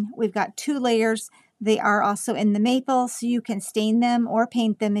Sunshine, we've got 2 layers. They are also in the maple, so you can stain them or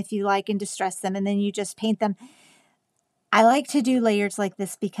paint them if you like and distress them, and then you just paint them. I like to do layers like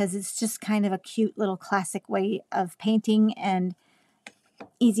this because it's just kind of a cute little classic way of painting and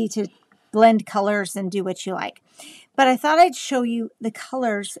easy to blend colors and do what you like. But I thought I'd show you the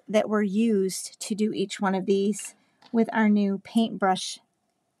colors that were used to do each one of these with our new paintbrush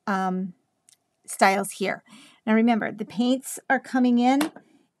styles here. Now remember, the paints are coming in.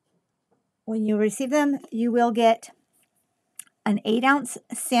 When you receive them, you will get an 8-ounce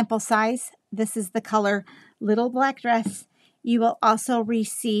sample size. This is the color Little Black Dress. You will also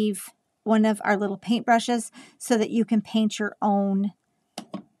receive one of our little paintbrushes so that you can paint your own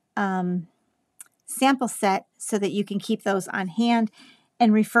sample set so that you can keep those on hand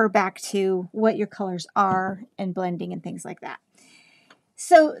and refer back to what your colors are and blending and things like that.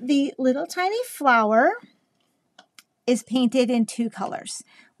 So the little tiny flower is painted in 2 colors.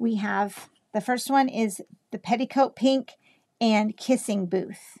 We have, the first one is the Petticoat Pink and Kissing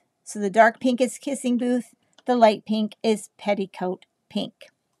Booth. So the dark pink is Kissing Booth, the light pink is Petticoat Pink.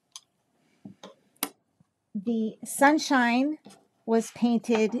 The Sunshine was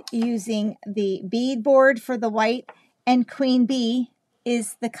painted using the bead board for the white, and Queen Bee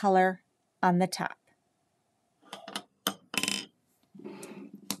is the color on the top.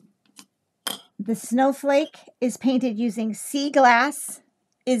 The Snowflake is painted using Seaglass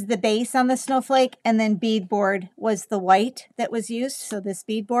is the base on the Snowflake, and then bead board was the white that was used, so this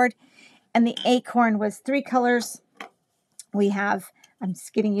bead board. And the Acorn was 3 colors. We have, I'm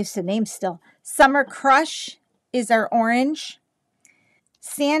just getting used to names still. Summer Crush is our orange.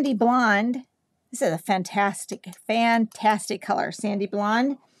 Sandy Blonde. This is a fantastic, fantastic color. Sandy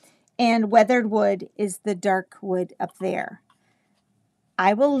Blonde. And Weathered Wood is the dark wood up there.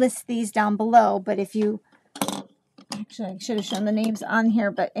 I will list these down below, but if you, actually I should have shown the names on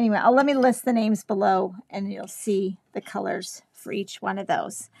here, but anyway, let me list the names below and you'll see the colors for each one of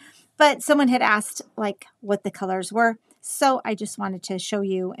those. But someone had asked like what the colors were, so I just wanted to show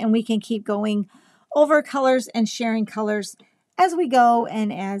you, and we can keep going over colors and sharing colors as we go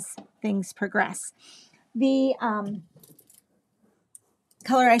and as things progress. The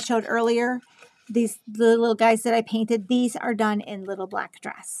color I showed earlier, the little guys that I painted, these are done in Little Black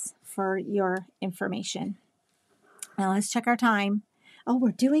Dress for your information. Now let's check our time. Oh,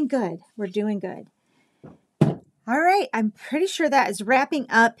 we're doing good. We're doing good. All right. I'm pretty sure that is wrapping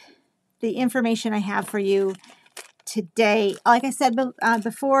up the information I have for you today. Like I said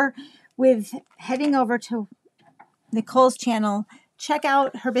before, with heading over to Nicole's channel, check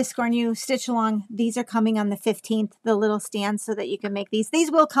out her Biscornu Stitch Along. These are coming on the 15th, the little stands so that you can make these.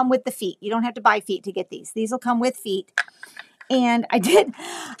 These will come with the feet. You don't have to buy feet to get these. These will come with feet. And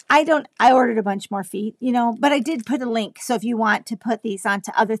I ordered a bunch more feet, you know, but I did put a link. So if you want to put these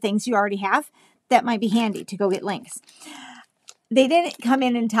onto other things you already have, that might be handy to go get links. They didn't come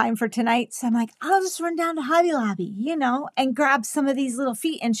in time for tonight. So I'm like, I'll just run down to Hobby Lobby, you know, and grab some of these little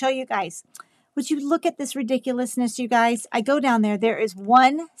feet and show you guys. Would you look at this ridiculousness, you guys? I go down there. There is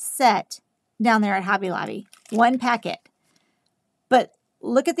one set down there at Hobby Lobby, one packet. But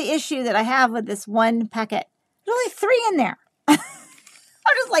look at the issue that I have with this one packet. There's only 3 in there.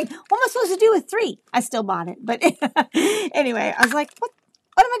 I'm just like, what am I supposed to do with 3? I still bought it. But anyway, I was like, what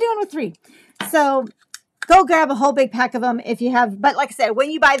am I doing with 3? So go grab a whole big pack of them if you have. But like I said,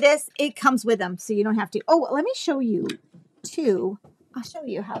 when you buy this, it comes with them. So you don't have to. Oh, let me show you too. I'll show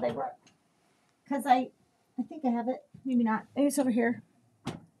you how they work. Because I think I have it. Maybe not. Maybe it's over here.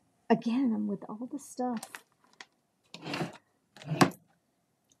 Again, I'm with all the stuff.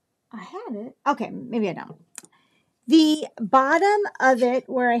 I had it. Okay, maybe I don't. The bottom of it,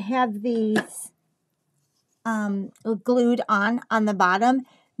 where I have these glued on the bottom,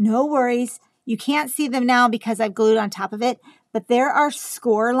 no worries. You can't see them now because I've glued on top of it, but there are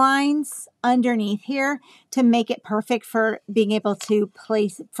score lines underneath here to make it perfect for being able to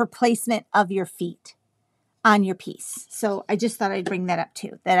placement of your feet on your piece. So I just thought I'd bring that up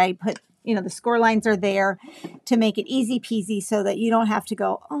too, that I put, you know, the score lines are there to make it easy peasy so that you don't have to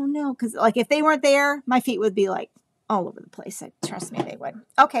go, oh no, because like if they weren't there, my feet would be like all over the place. Trust me, they would.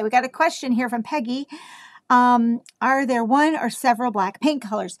 Okay, we got a question here from Peggy. Are there one or several black paint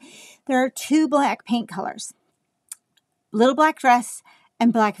colors? There are 2 black paint colors, Little Black Dress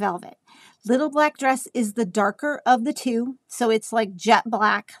and Black Velvet. Little Black Dress is the darker of the 2, so it's like jet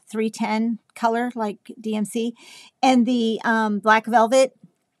black 310 color like DMC, and the Black Velvet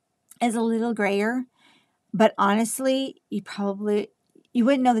is a little grayer, but honestly, you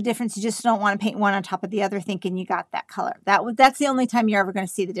wouldn't know the difference. You just don't want to paint one on top of the other thinking you got that color. That's the only time you're ever going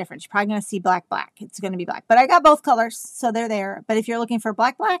to see the difference. You're probably going to see black. It's going to be black. But I got both colors, so they're there. But if you're looking for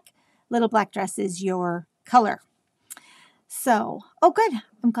black, Little Black Dress is your color. So, oh, good.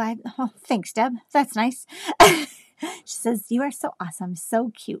 I'm glad. Oh, thanks, Deb. That's nice. She says, you are so awesome.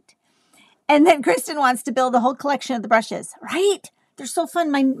 So cute. And then Kristen wants to build a whole collection of the brushes. Right? They're so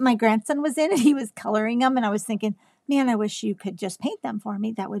fun. My grandson was in it. He was coloring them, and I was thinking, man, I wish you could just paint them for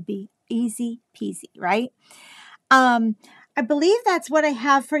me. That would be easy peasy, right? I believe that's what I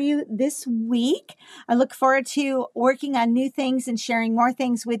have for you this week. I look forward to working on new things and sharing more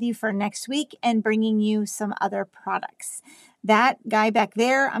things with you for next week and bringing you some other products. That guy back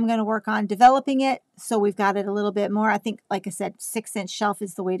there, I'm going to work on developing it so we've got it a little bit more. I think, like I said, 6-inch shelf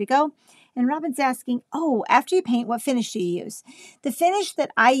is the way to go. And Robin's asking, oh, after you paint, what finish do you use? The finish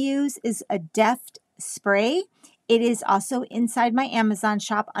that I use is a Deft spray. It is also inside my Amazon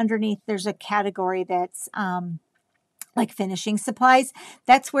shop. Underneath, there's a category that's like finishing supplies.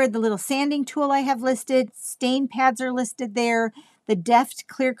 That's where the little sanding tool I have listed, stain pads are listed there, the Deft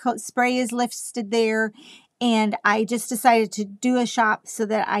clear coat spray is listed there, and I just decided to do a shop so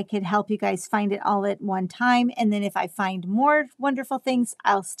that I could help you guys find it all at one time. And then if I find more wonderful things,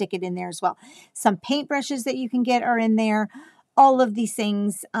 I'll stick it in there as well. Some paintbrushes that you can get are in there. All of these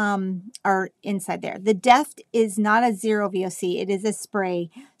things are inside there. The Deft is not a 0 VOC. It is a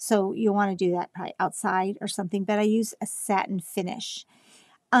spray. So you'll want to do that probably outside or something. But I use a satin finish.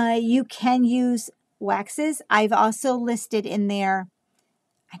 You can use waxes. I've also listed in there,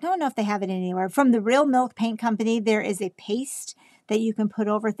 I don't know if they have it anywhere, from the Real Milk Paint Company, there is a paste that you can put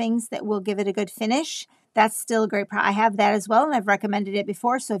over things that will give it a good finish. That's still a great product. I have that as well, and I've recommended it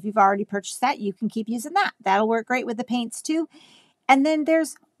before. So if you've already purchased that, you can keep using that. That'll work great with the paints too. And then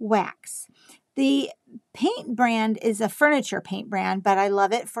there's wax. The paint brand is a furniture paint brand, but I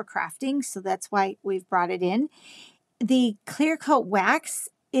love it for crafting, so that's why we've brought it in. The clear coat wax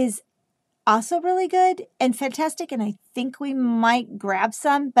is also really good and fantastic, and I think we might grab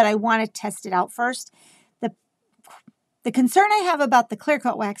some, but I want to test it out first. The concern I have about the clear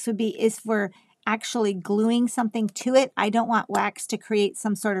coat wax would be if we're actually gluing something to it. I don't want wax to create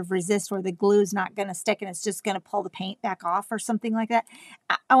some sort of resist where the glue is not going to stick and it's just going to pull the paint back off or something like that.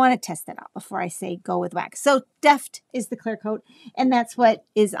 I want to test that out before I say go with wax. So Deft is the clear coat, and that's what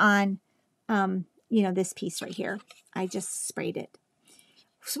is on, this piece right here. I just sprayed it.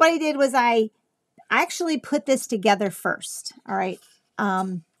 So what I did was I actually put this together first. All right.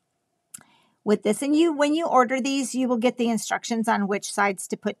 With this, and when you order these, you will get the instructions on which sides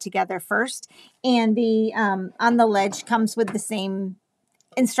to put together first, and the on the ledge comes with the same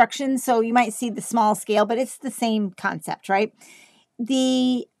instructions, so you might see the small scale, but it's the same concept, right?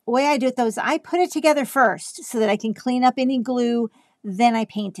 The way I do it though is I put it together first so that I can clean up any glue, then I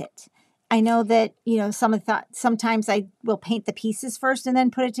paint it. I know that sometimes I will paint the pieces first and then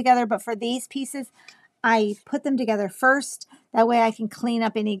put it together, but for these pieces I put them together first. That way I can clean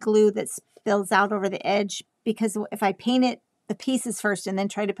up any glue that spills out over the edge, because if I paint the pieces first and then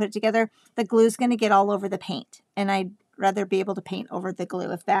try to put it together, the glue is going to get all over the paint. And I'd rather be able to paint over the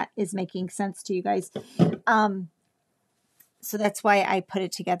glue, if that is making sense to you guys. So that's why I put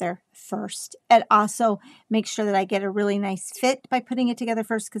it together first. And also make sure that I get a really nice fit by putting it together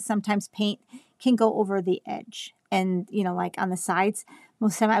first, because sometimes paint can go over the edge. And, like on the sides,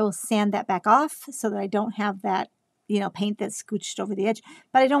 most of the time I will sand that back off so that I don't have that, paint that's scooched over the edge.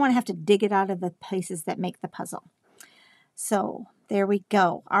 But I don't want to have to dig it out of the places that make the puzzle. So there we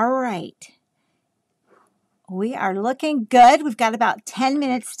go. All right. We are looking good. We've got about 10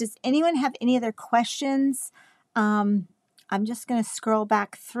 minutes. Does anyone have any other questions? I'm just going to scroll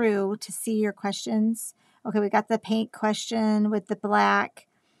back through to see your questions. Okay, we got the paint question with the black.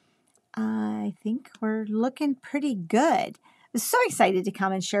 I think we're looking pretty good. I'm so excited to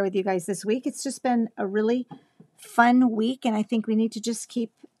come and share with you guys this week. It's just been a really fun week, and I think we need to just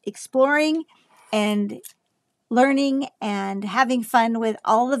keep exploring and learning and having fun with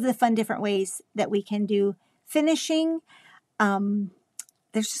all of the fun different ways that we can do finishing.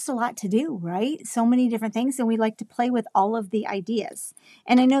 There's just a lot to do, right? So many different things, and we like to play with all of the ideas.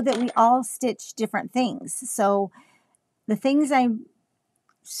 And I know that we all stitch different things. So the things I'm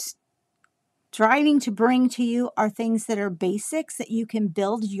striving to bring to you are things that are basics that you can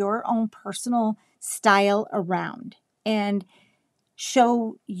build your own personal style around and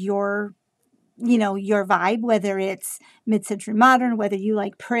show your vibe, whether it's mid-century modern, whether you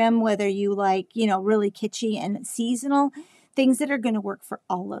like prim, whether you like, really kitschy and seasonal, things that are going to work for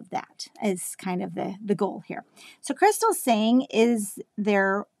all of that is kind of the goal here. So Crystal's saying, is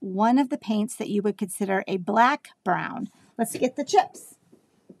there one of the paints that you would consider a black brown? Let's get the chips.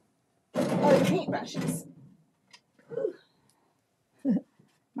 Oh, the paintbrushes.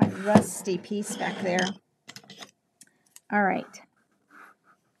 My rusty piece back there. All right.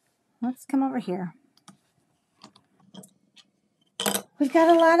 Let's come over here. We've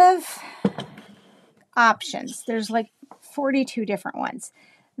got a lot of options. There's like 42 different ones.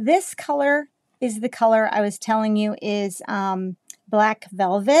 This color is the color I was telling you is black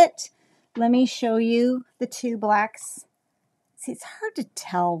velvet. Let me show you the two blacks. See, it's hard to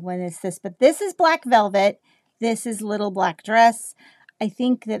tell when it's this, but this is black velvet. This is little black dress. I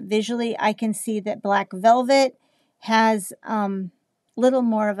think that visually I can see that black velvet has little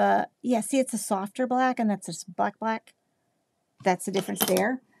more of a, see, it's a softer black, and that's just black. That's the difference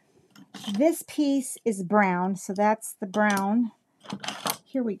there. This piece is brown, so that's the brown.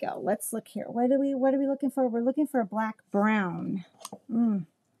 Here we go. Let's look here. What are we looking for? We're looking for a black brown.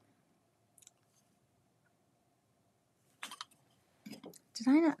 Did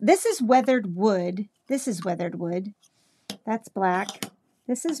I not? This is weathered wood. This is weathered wood. That's black.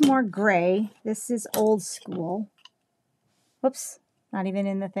 This is more gray. This is old school. Whoops, not even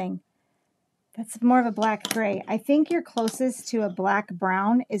in the thing. That's more of a black gray. I think your closest to a black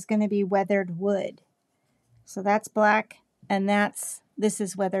brown is going to be weathered wood. So that's black, and this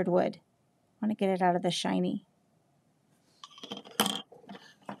is weathered wood. I want to get it out of the shiny.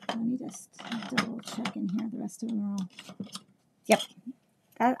 Let me just double check in here. The rest of them are all. Yep.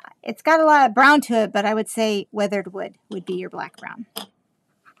 It's got a lot of brown to it, but I would say weathered wood would be your black brown.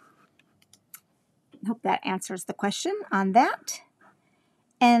 Hope that answers the question on that.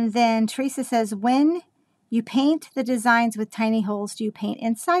 And then Teresa says, when you paint the designs with tiny holes. Do you paint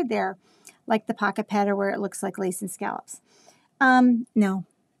inside there, like the pocket pattern where it looks like lace and scallops? No,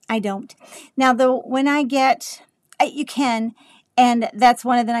 I don't. Now, when I get, you can, and that's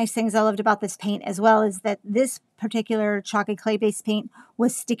one of the nice things I loved about this paint as well, is that this particular chocolate clay-based paint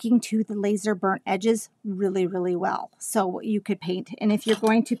was sticking to the laser burnt edges really, really well. So you could paint, and if you're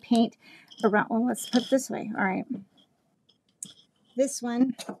going to paint around, well, let's put it this way. All right. This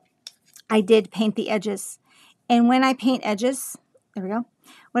one, I did paint the edges. And when I paint edges, there we go.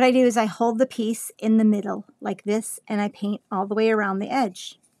 What I do is I hold the piece in the middle like this, and I paint all the way around the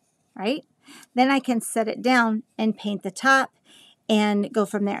edge, right? Then I can set it down and paint the top and go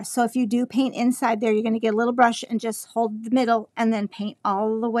from there. So if you do paint inside there, you're going to get a little brush and just hold the middle and then paint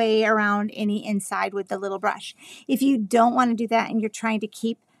all the way around any inside with the little brush. If you don't want to do that and you're trying to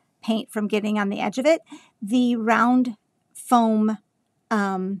keep paint from getting on the edge of it, the round foam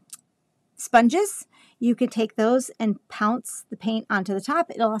sponges, you can take those and pounce the paint onto the top.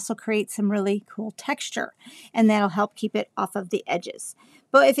 It'll also create some really cool texture, and that'll help keep it off of the edges.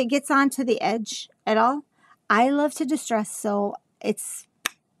 But if it gets onto the edge at all, I love to distress, so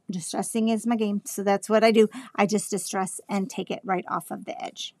distressing is my game. So that's what I do. I just distress and take it right off of the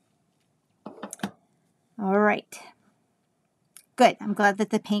edge. All right. Good. I'm glad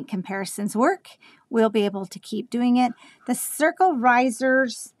that the paint comparisons work. We'll be able to keep doing it. The circle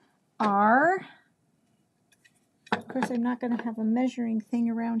risers are, of course, I'm not going to have a measuring thing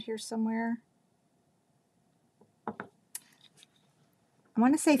around here somewhere. I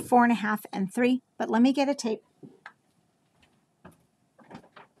want to say 4.5 and 3, but let me get a tape.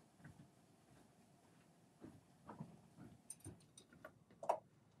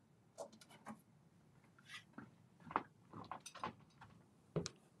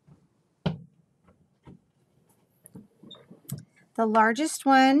 The largest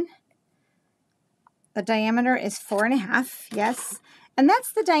one, the diameter is 4.5, yes. And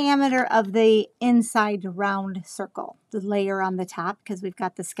that's the diameter of the inside round circle, the layer on the top, because we've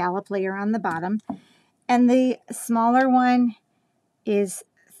got the scallop layer on the bottom. And the smaller one is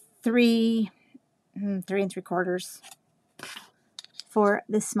 3 3¾ for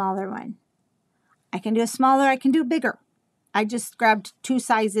the smaller one. I can do a smaller, I can do bigger. I just grabbed 2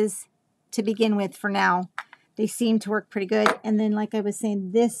 sizes to begin with for now. They seem to work pretty good. And then, like I was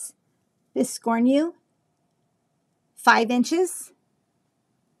saying, this Scornu, 5 inches.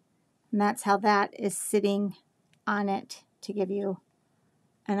 And that's how that is sitting on it, to give you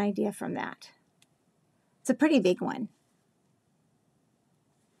an idea from that. It's a pretty big one.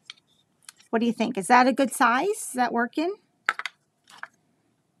 What do you think? Is that a good size? Is that working?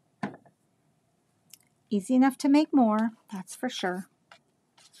 Easy enough to make more, that's for sure.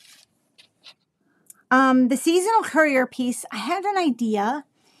 The seasonal courier piece, I had an idea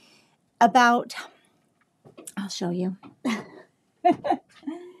about, I'll show you.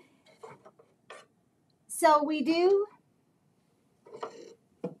 So we do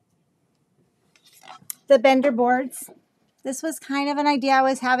the bender boards. This was kind of an idea I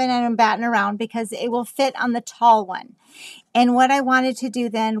was having and I'm batting around because it will fit on the tall one. And what I wanted to do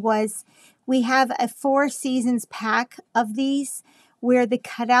then was, we have a 4 seasons pack of these, where the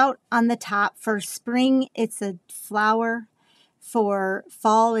cutout on the top for spring, it's a flower. For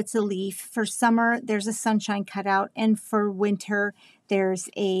fall, it's a leaf. For summer, there's a sunshine cutout. And for winter, there's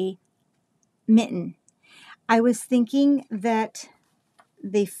a mitten. I was thinking that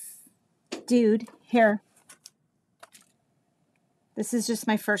the dude here, this is just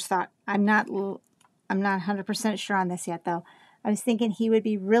my first thought. I'm not 100% sure on this yet, though. I was thinking he would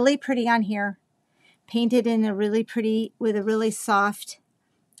be really pretty on here, painted in a really pretty, with a really soft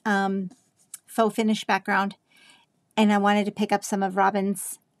faux finish background. And I wanted to pick up some of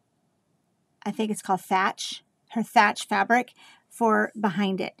Robin's, I think it's called Thatch, her Thatch fabric for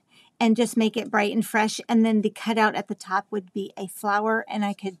behind it. And just make it bright and fresh. And then the cutout at the top would be a flower, and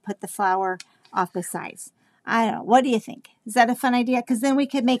I could put the flower off the sides. I don't know. What do you think? Is that a fun idea? Because then we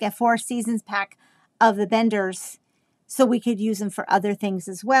could make a 4 seasons pack of the benders, so we could use them for other things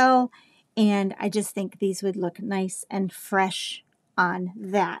as well. And I just think these would look nice and fresh on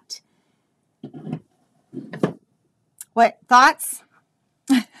that. What thoughts?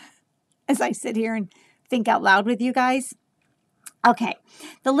 As I sit here and think out loud with you guys. Okay,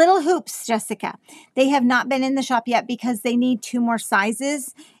 the little hoops, Jessica, they have not been in the shop yet because they need 2 more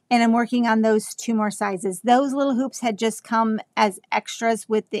sizes, and I'm working on those 2 more sizes. Those little hoops had just come as extras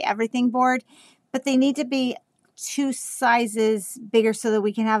with the everything board, but they need to be 2 sizes bigger so that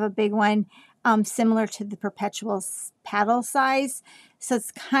we can have a big one similar to the perpetual paddle size. So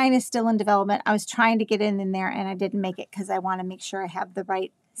it's kind of still in development. I was trying to get in there and I didn't make it because I want to make sure I have the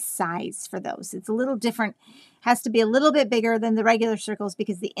right size for those. It's a little different, has to be a little bit bigger than the regular circles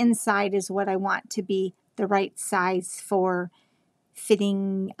because the inside is what I want to be the right size for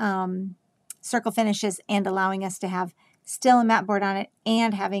fitting circle finishes and allowing us to have still a mat board on it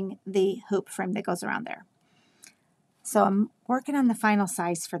and having the hoop frame that goes around there. So I'm working on the final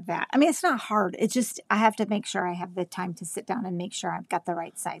size for that. I mean, it's not hard. It's just I have to make sure I have the time to sit down and make sure I've got the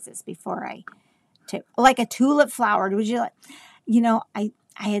right sizes before I tip. Like a tulip flower. Would you like, you know, I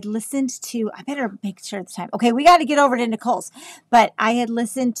had listened to, I better make sure it's time. Okay, we got to get over to Nicole's. But I had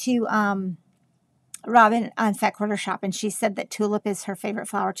listened to Robin on Fat Quarter Shop, and she said that tulip is her favorite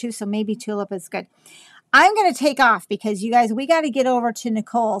flower too. So maybe tulip is good. I'm going to take off because you guys, we got to get over to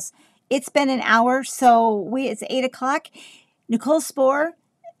Nicole's. It's been an hour, so it's 8 o'clock. Nicole Spohr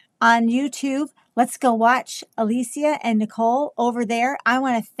on YouTube. Let's go watch Alicia and Nicole over there. I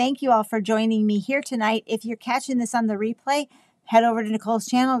want to thank you all for joining me here tonight. If you're catching this on the replay, head over to Nicole's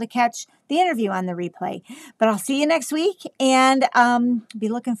channel to catch the interview on the replay. But I'll see you next week, and be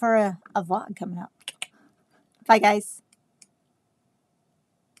looking for a vlog coming up. Bye, guys.